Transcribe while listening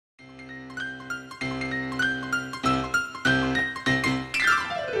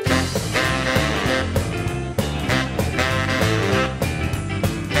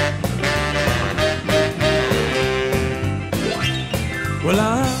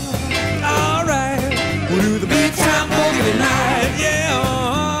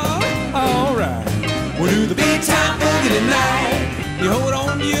You hold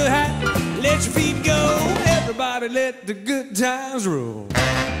on to your hat, let your feet go. Everybody let the good times roll.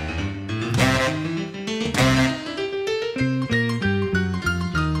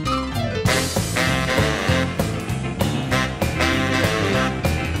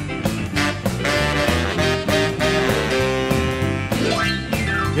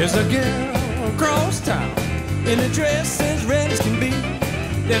 There's a girl across town in a dress as red as can be.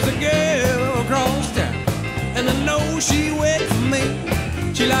 There's a girl across town, and I know she wait for me.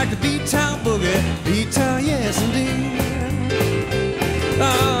 She like the beat-town boogie, beat-town, yes indeed.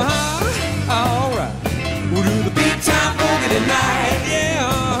 Alright, we'll do the beat-town boogie tonight.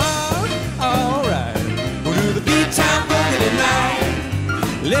 Yeah, alright, we'll do the beat-town boogie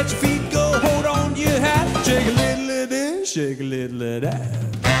tonight. Let your feet go, hold on to your hat. Shake a little of this, shake a little of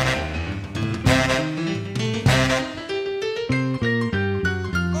that.